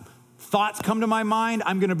have thoughts come to my mind.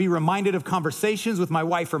 I'm going to be reminded of conversations with my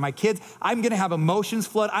wife or my kids. I'm going to have emotions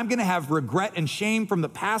flood. I'm going to have regret and shame from the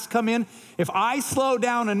past come in. If I slow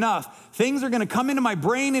down enough, things are going to come into my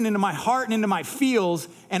brain and into my heart and into my feels,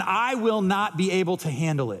 and I will not be able to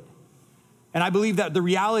handle it. And I believe that the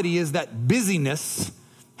reality is that busyness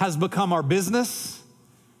has become our business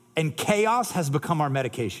and chaos has become our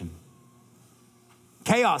medication.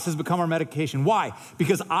 Chaos has become our medication. Why?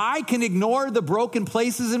 Because I can ignore the broken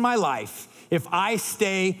places in my life if I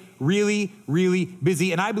stay really, really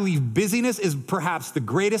busy. And I believe busyness is perhaps the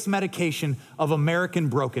greatest medication of American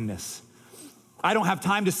brokenness. I don't have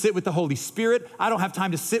time to sit with the Holy Spirit. I don't have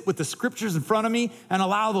time to sit with the scriptures in front of me and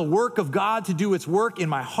allow the work of God to do its work in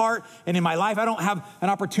my heart and in my life. I don't have an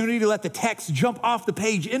opportunity to let the text jump off the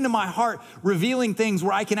page into my heart, revealing things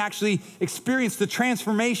where I can actually experience the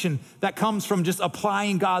transformation that comes from just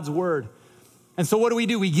applying God's word. And so what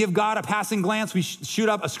do? We give God a passing glance. We shoot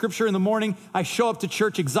up a scripture in the morning. I show up to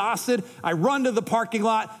church exhausted. I run to the parking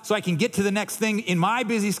lot so I can get to the next thing in my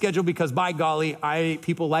busy schedule because by golly,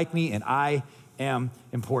 people like me and I am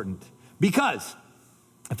important. Because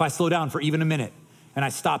if I slow down for even a minute and I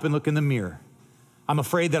stop and look in the mirror, I'm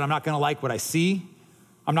afraid that I'm not going to like what I see.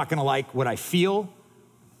 I'm not going to like what I feel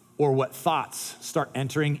or what thoughts start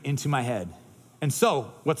entering into my head. And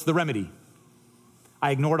so what's the remedy? I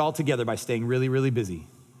ignore it altogether by staying really, really busy.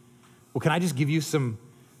 Well, can I just give you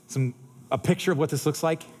a picture of what this looks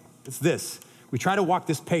like? It's this. We try to walk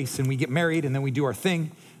this pace and we get married and then we do our thing.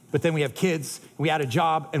 But then we have kids, we add a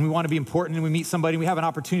job, and we want to be important, and we meet somebody, and we have an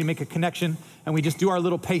opportunity to make a connection, and we just do our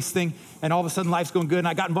little pace thing, and all of a sudden life's going good, and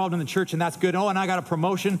I got involved in the church, and that's good. Oh, and I got a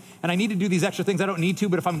promotion, and I need to do these extra things I don't need to,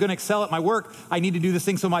 but if I'm going to excel at my work, I need to do this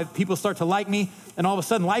thing so my people start to like me, and all of a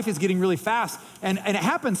sudden life is getting really fast, and it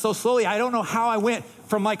happens so slowly. I don't know how I went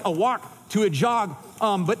from like a walk to a jog,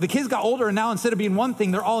 but the kids got older, and now instead of being one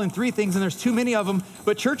thing, they're all in 3 things, and there's too many of them,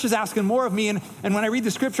 but church is asking more of me, and when I read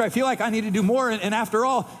the scripture, I feel like I need to do more, and after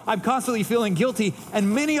all, I'm constantly feeling guilty,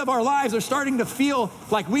 and many of our lives are starting to feel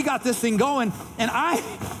like we got this thing going, and I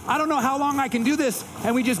don't know how long I can do this,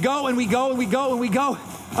 and we just go, and we go, and we go, and we go,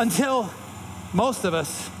 until most of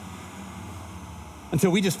us,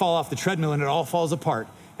 until we just fall off the treadmill, and it all falls apart,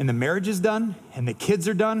 and the marriage is done, and the kids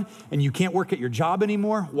are done, and you can't work at your job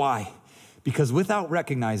anymore. Why? Because without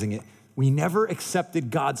recognizing it, we never accepted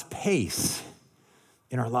God's pace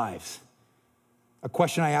in our lives. A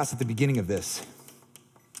question I asked at the beginning of this: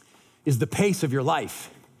 is the pace of your life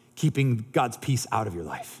keeping God's peace out of your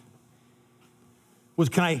life? Well,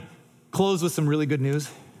 can I close with some really good news?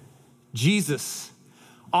 Jesus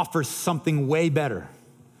offers something way better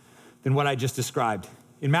than what I just described.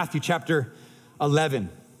 In Matthew chapter 11,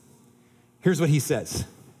 here's what he says: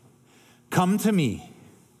 come to me.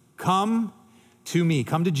 Come to me,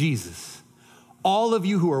 come to Jesus, all of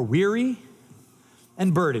you who are weary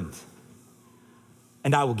and burdened,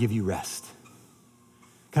 and I will give you rest.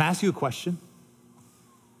 Can I ask you a question?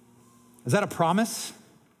 Is that a promise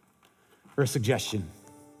or a suggestion?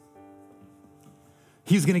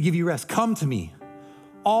 He's gonna give you rest. Come to me,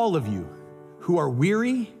 all of you who are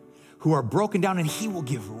weary, who are broken down, and he will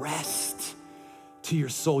give rest to your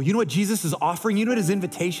soul. You know what Jesus is offering? You know what his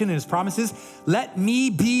invitation and his promise is? Let me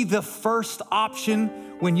be the first option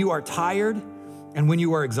when you are tired and when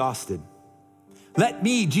you are exhausted. Let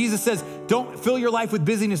me, Jesus says, don't fill your life with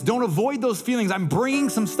busyness. Don't avoid those feelings. I'm bringing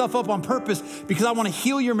some stuff up on purpose because I want to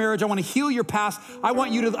heal your marriage. I want to heal your past. I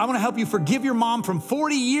want to help you forgive your mom from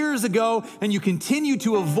 40 years ago, and you continue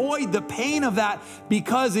to avoid the pain of that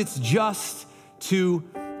because it's just too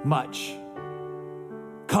much.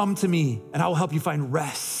 Come to me and I will help you find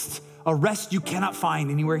rest, a rest you cannot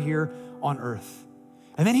find anywhere here on earth.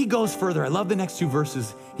 And then he goes further. I love the next two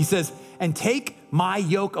verses. He says, and take my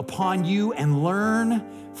yoke upon you and learn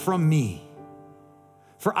from me.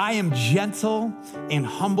 For I am gentle and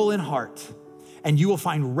humble in heart, and you will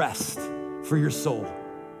find rest for your soul.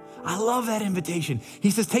 I love that invitation.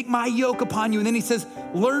 He says, take my yoke upon you. And then he says,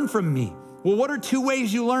 learn from me. Well, what are two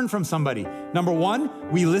ways you learn from somebody? Number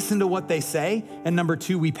one, we listen to what they say. And number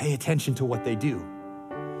two, we pay attention to what they do.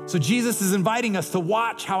 So Jesus is inviting us to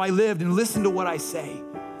watch how I lived and listen to what I say.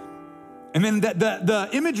 And then the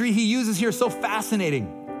imagery he uses here is so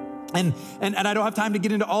fascinating. And I don't have time to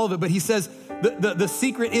get into all of it, but he says, the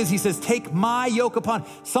secret is, he says, take my yoke upon.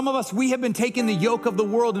 Some of us, we have been taking the yoke of the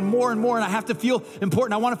world and more, and I have to feel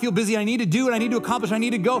important. I want to feel busy. I need to do it. I need to accomplish. I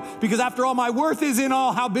need to go, because after all, my worth is in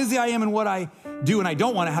all how busy I am and what I do. And I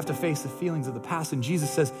don't want to have to face the feelings of the past. And Jesus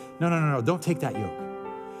says, no, don't take that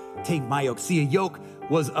yoke. Take my yoke. See, a yoke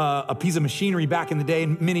was a piece of machinery back in the day,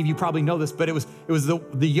 and many of you probably know this, but it was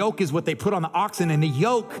the yoke is what they put on the oxen, and the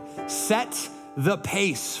yoke set the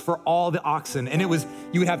pace for all the oxen. And you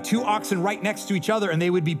would have two oxen right next to each other, and they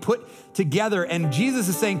would be put together. And Jesus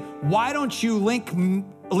is saying, why don't you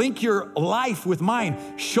link your life with mine,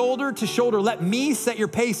 shoulder to shoulder? Let me set your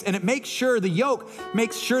pace. And it makes sure, the yoke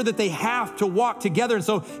makes sure that they have to walk together. And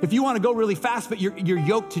so if you want to go really fast, but you're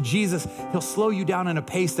yoked to Jesus, he'll slow you down in a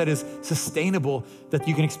pace that is sustainable, that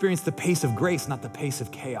you can experience the pace of grace, not the pace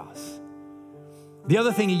of chaos. The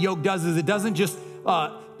other thing a yoke does is it doesn't just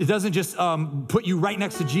put you right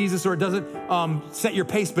next to Jesus, or it doesn't set your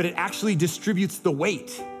pace, but it actually distributes the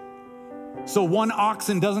weight. So one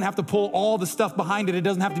oxen doesn't have to pull all the stuff behind it. It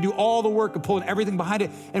doesn't have to do all the work of pulling everything behind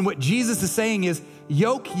it. And what Jesus is saying is,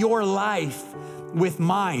 yoke your life with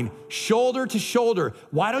mine, shoulder to shoulder.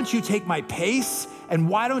 Why don't you take my pace, and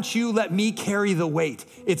why don't you let me carry the weight?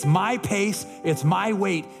 It's my pace, it's my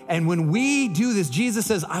weight. And when we do this, Jesus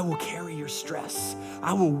says, I will carry your stress.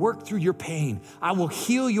 I will work through your pain. I will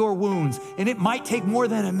heal your wounds. And it might take more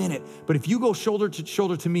than a minute, but if you go shoulder to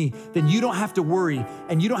shoulder to me, then you don't have to worry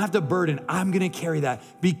and you don't have to burden. I'm gonna carry that,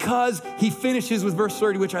 because he finishes with verse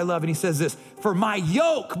 30, which I love. And he says this, for my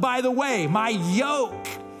yoke, by the way, my yoke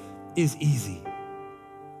is easy.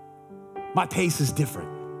 My pace is different.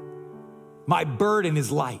 My burden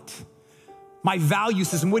is light. My value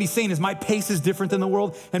system, what he's saying is, my pace is different than the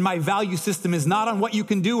world, and my value system is not on what you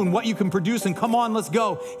can do and what you can produce and come on, let's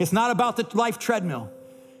go. It's not about the life treadmill.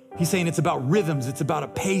 He's saying it's about rhythms. It's about a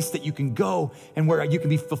pace that you can go and where you can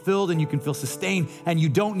be fulfilled and you can feel sustained, and you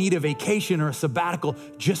don't need a vacation or a sabbatical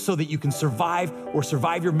just so that you can survive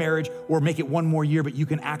your marriage or make it one more year, but you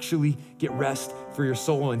can actually get rest for your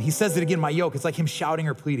soul. And he says it again, my yoke. It's like him shouting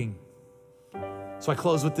or pleading. So I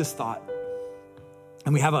close with this thought.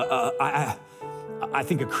 And we have I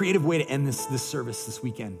think a creative way to end this service this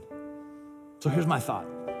weekend. So here's my thought.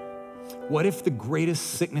 What if the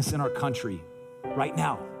greatest sickness in our country right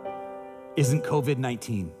now isn't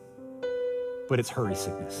COVID-19, but it's hurry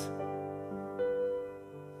sickness?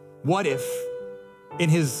 What if in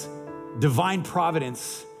his divine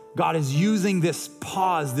providence, God is using this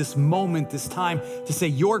pause, this moment, this time to say,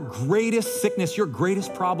 your greatest sickness, your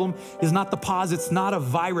greatest problem is not the pause. It's not a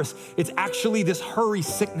virus. It's actually this hurry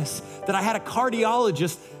sickness that I had a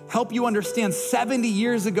cardiologist help you understand 70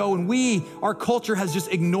 years ago, and our culture has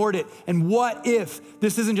just ignored it. And what if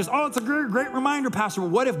this isn't just, it's a great reminder, Pastor.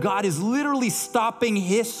 What if God is literally stopping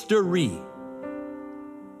history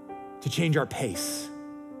to change our pace?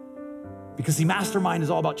 Because see, Mastermind is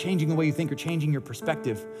all about changing the way you think or changing your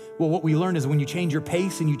perspective. Well, what we learn is when you change your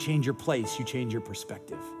pace and you change your place, you change your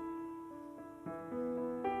perspective.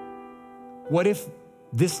 What if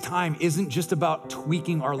this time isn't just about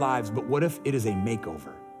tweaking our lives, but what if it is a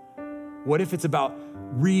makeover? What if it's about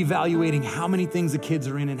reevaluating how many things the kids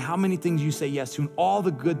are in and how many things you say yes to and all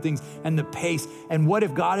the good things and the pace? And what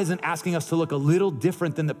if God isn't asking us to look a little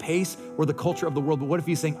different than the pace or the culture of the world, but what if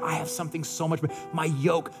he's saying, I have something so much better. My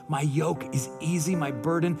yoke is easy. My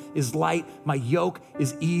burden is light. My yoke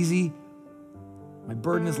is easy. My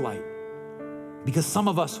burden is light. Because some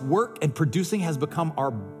of us, work and producing has become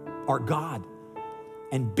our God,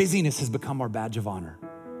 and busyness has become our badge of honor.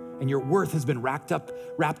 and your worth has been wrapped up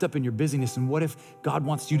in your busyness. And what if God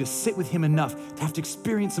wants you to sit with him enough to have to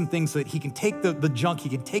experience some things so that he can take the junk, he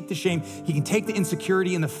can take the shame, he can take the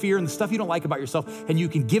insecurity and the fear and the stuff you don't like about yourself, and you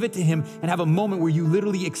can give it to him and have a moment where you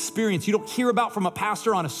literally experience. You don't hear about from a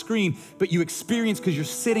pastor on a screen, but you experience because you're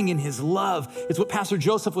sitting in his love. It's what Pastor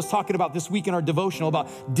Joseph was talking about this week in our devotional,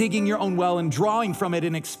 about digging your own well and drawing from it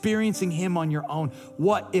and experiencing him on your own.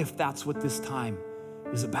 What if that's what this time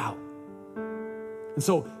is about? And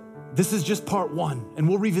so this is just part one, and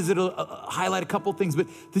we'll revisit, highlight a couple things, but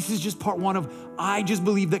this is just part one of, I just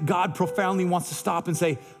believe that God profoundly wants to stop and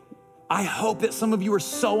say, I hope that some of you are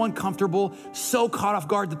so uncomfortable, so caught off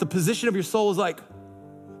guard that the position of your soul is like,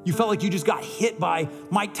 you felt like you just got hit by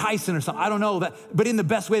Mike Tyson or something. I don't know that, but in the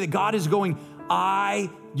best way that God is going,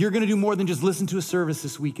 you're gonna do more than just listen to a service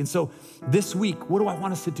this week. And so this week, what do I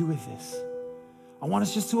want us to do with this? I want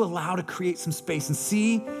us just to allow to create some space and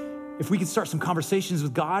see if we can start some conversations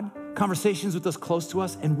with God, conversations with us close to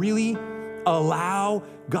us, and really allow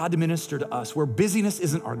God to minister to us, where busyness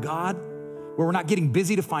isn't our God, where we're not getting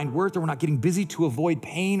busy to find worth, or we're not getting busy to avoid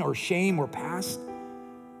pain or shame or past.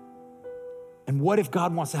 And what if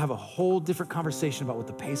God wants to have a whole different conversation about what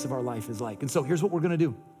the pace of our life is like? And so here's what we're gonna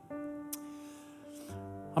do.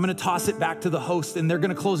 I'm gonna toss it back to the host, and they're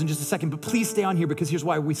gonna close in just a second, but please stay on here, because here's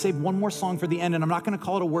why. We saved one more song for the end, and I'm not gonna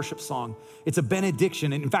call it a worship song. It's a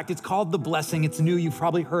benediction, and in fact, it's called The Blessing. It's new, you've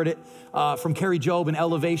probably heard it from Carrie Job and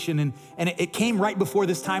Elevation, and it came right before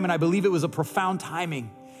this time, and I believe it was a profound timing.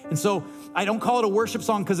 And so I don't call it a worship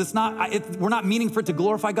song because we're not meaning for it to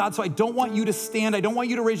glorify God, so I don't want you to stand, I don't want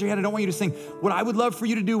you to raise your hand, I don't want you to sing. What I would love for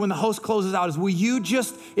you to do when the host closes out is, will you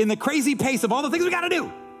just, in the crazy pace of all the things we gotta do,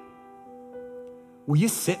 will you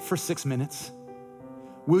sit for 6 minutes?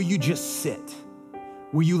 Will you just sit?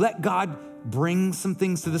 Will you let God bring some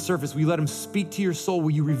things to the surface? Will you let him speak to your soul?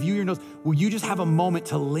 Will you review your notes? Will you just have a moment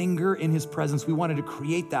to linger in his presence? We wanted to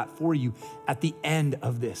create that for you at the end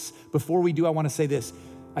of this. Before we do, I wanna say this.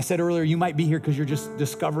 I said earlier, you might be here because you're just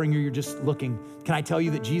discovering or you're just looking. Can I tell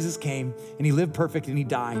you that Jesus came and he lived perfect and he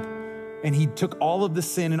died? And he took all of the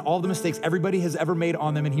sin and all the mistakes everybody has ever made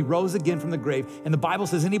on them, and he rose again from the grave. And the Bible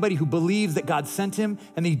says anybody who believes that God sent him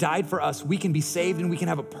and he died for us, we can be saved and we can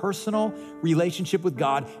have a personal relationship with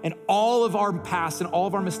God, and all of our past and all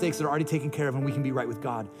of our mistakes are already taken care of, and we can be right with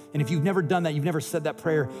God. And if you've never done that, you've never said that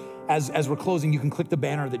prayer, as we're closing, you can click the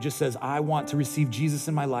banner that just says, I want to receive Jesus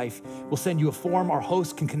in my life. We'll send you a form. Our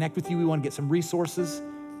host can connect with you. We want to get some resources.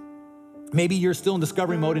 Maybe you're still in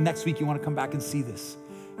discovery mode, and next week you want to come back and see this.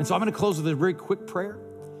 And so I'm gonna close with a very quick prayer,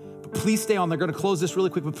 but please stay on. They're gonna close this really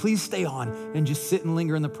quick, but please stay on and just sit and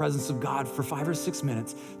linger in the presence of God for 5 or 6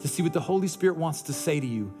 minutes to see what the Holy Spirit wants to say to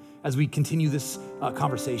you as we continue this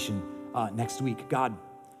conversation next week. God,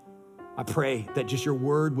 I pray that just your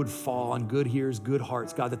word would fall on good ears, good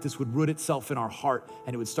hearts. God, that this would root itself in our heart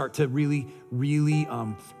and it would start to really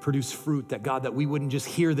produce fruit. That God, that we wouldn't just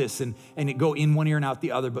hear this and it go in one ear and out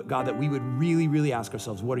the other, but God, that we would really ask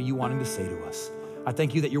ourselves, what are you wanting to say to us? I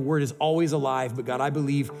thank you that your word is always alive, but God, I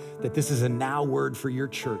believe that this is a now word for your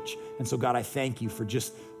church. And so God, I thank you for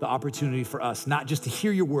just the opportunity for us, not just to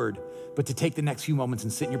hear your word, but to take the next few moments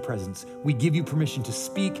and sit in your presence. We give you permission to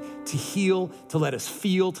speak, to heal, to let us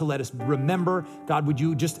feel, to let us remember. God, would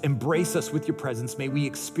you just embrace us with your presence? May we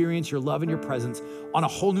experience your love and your presence on a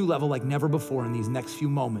whole new level like never before in these next few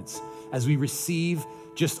moments as we receive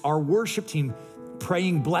just our worship team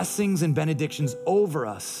praying blessings and benedictions over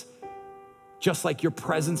us, just like your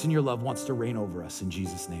presence and your love wants to reign over us. In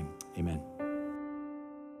Jesus' name, amen.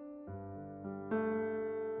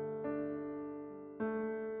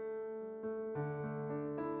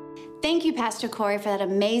 Thank you, Pastor Corey, for that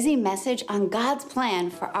amazing message on God's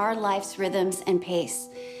plan for our life's rhythms and pace.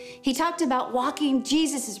 He talked about walking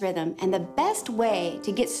Jesus' rhythm, and the best way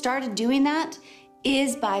to get started doing that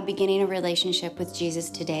is by beginning a relationship with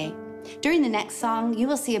Jesus today. During the next song, you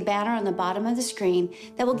will see a banner on the bottom of the screen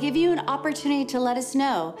that will give you an opportunity to let us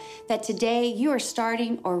know that today you are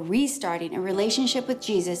starting or restarting a relationship with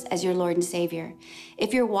Jesus as your Lord and Savior.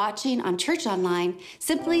 If you're watching on Church Online,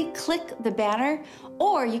 simply click the banner,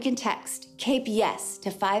 or you can text CAPE YES to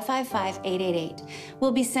 555-888.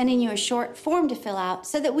 We'll be sending you a short form to fill out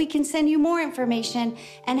so that we can send you more information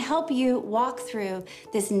and help you walk through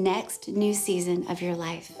this next new season of your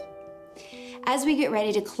life. As we get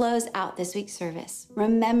ready to close out this week's service,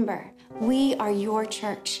 remember, we are your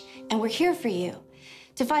church and we're here for you.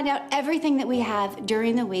 To find out everything that we have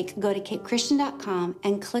during the week, go to capechristian.com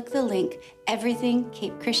and click the link, Everything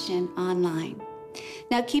Cape Christian Online.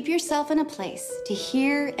 Now keep yourself in a place to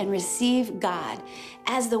hear and receive God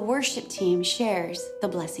as the worship team shares the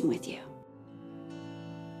blessing with you.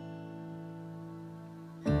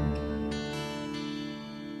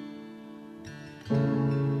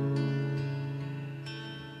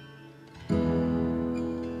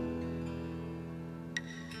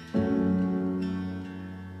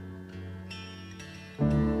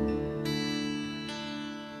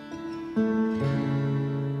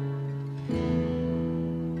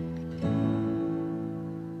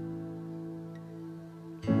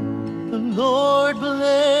 The Lord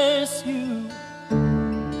bless you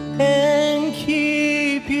and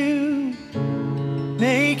keep you.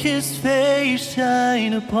 Make his face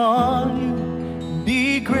shine upon you.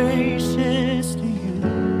 Be gracious to you.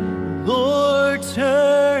 Lord,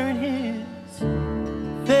 turn his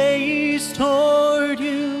face toward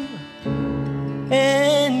you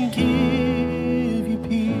and give you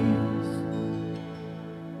peace.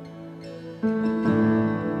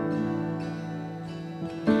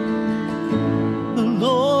 The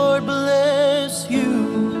Lord bless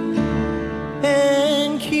you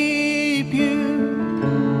and keep you.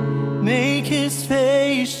 Make his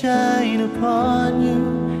face shine upon you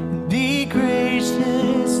and be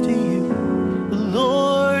gracious to you. The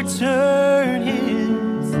Lord turn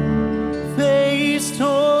his face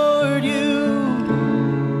toward you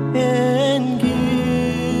and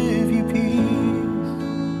give you peace.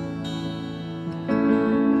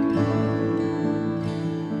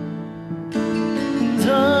 And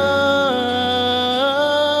amen,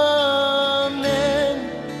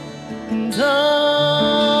 and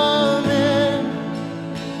amen,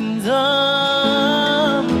 and amen,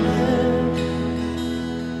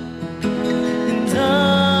 and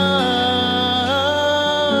amen,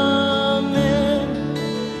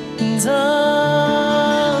 and amen,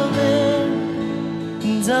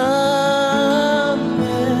 and amen.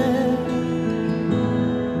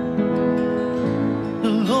 The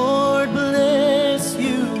Lord bless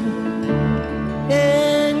you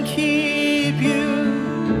and keep you.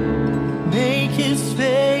 Make his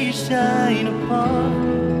face shine upon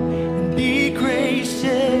you and be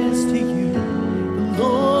gracious to you. The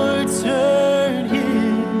Lord turn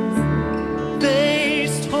his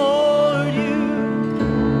face toward you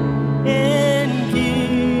and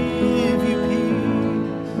give you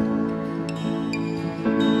peace.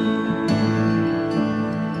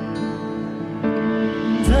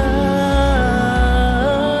 And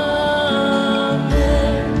amen,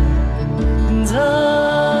 and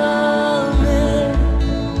amen,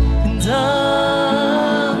 and amen,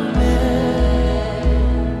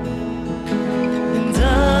 and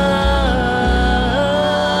amen, and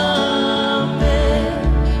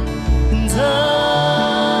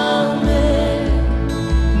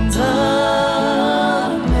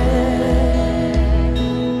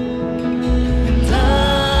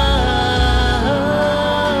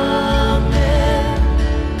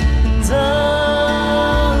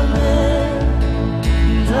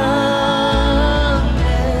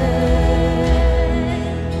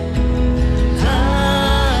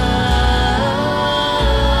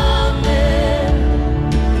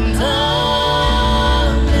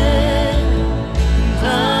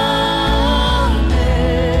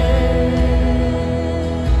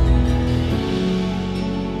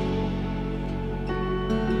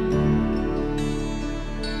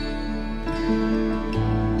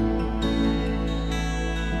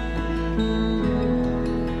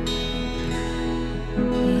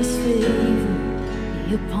His favor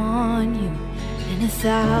be upon you in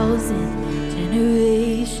 1,000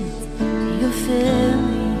 generations. Your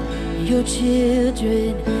family, your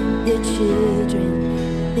children, their children,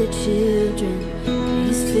 their children.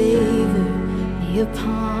 His favor be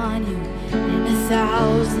upon you in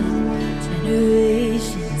 1,000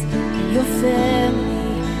 generations. Your family,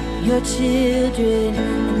 your children,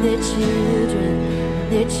 and their children,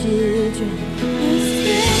 their children. His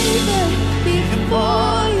favor be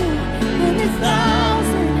before you in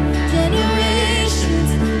 1,000 generations.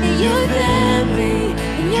 And your family,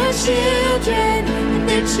 and your children, and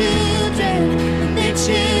their children, and their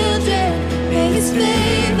children. May his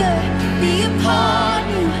favor be upon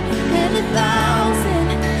you in 1,000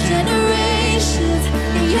 generations.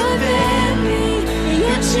 And your family, and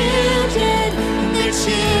your children, and their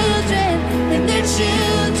children, and their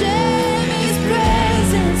children. May his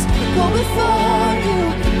presence go before you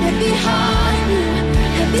and behind you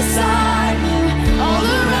and beside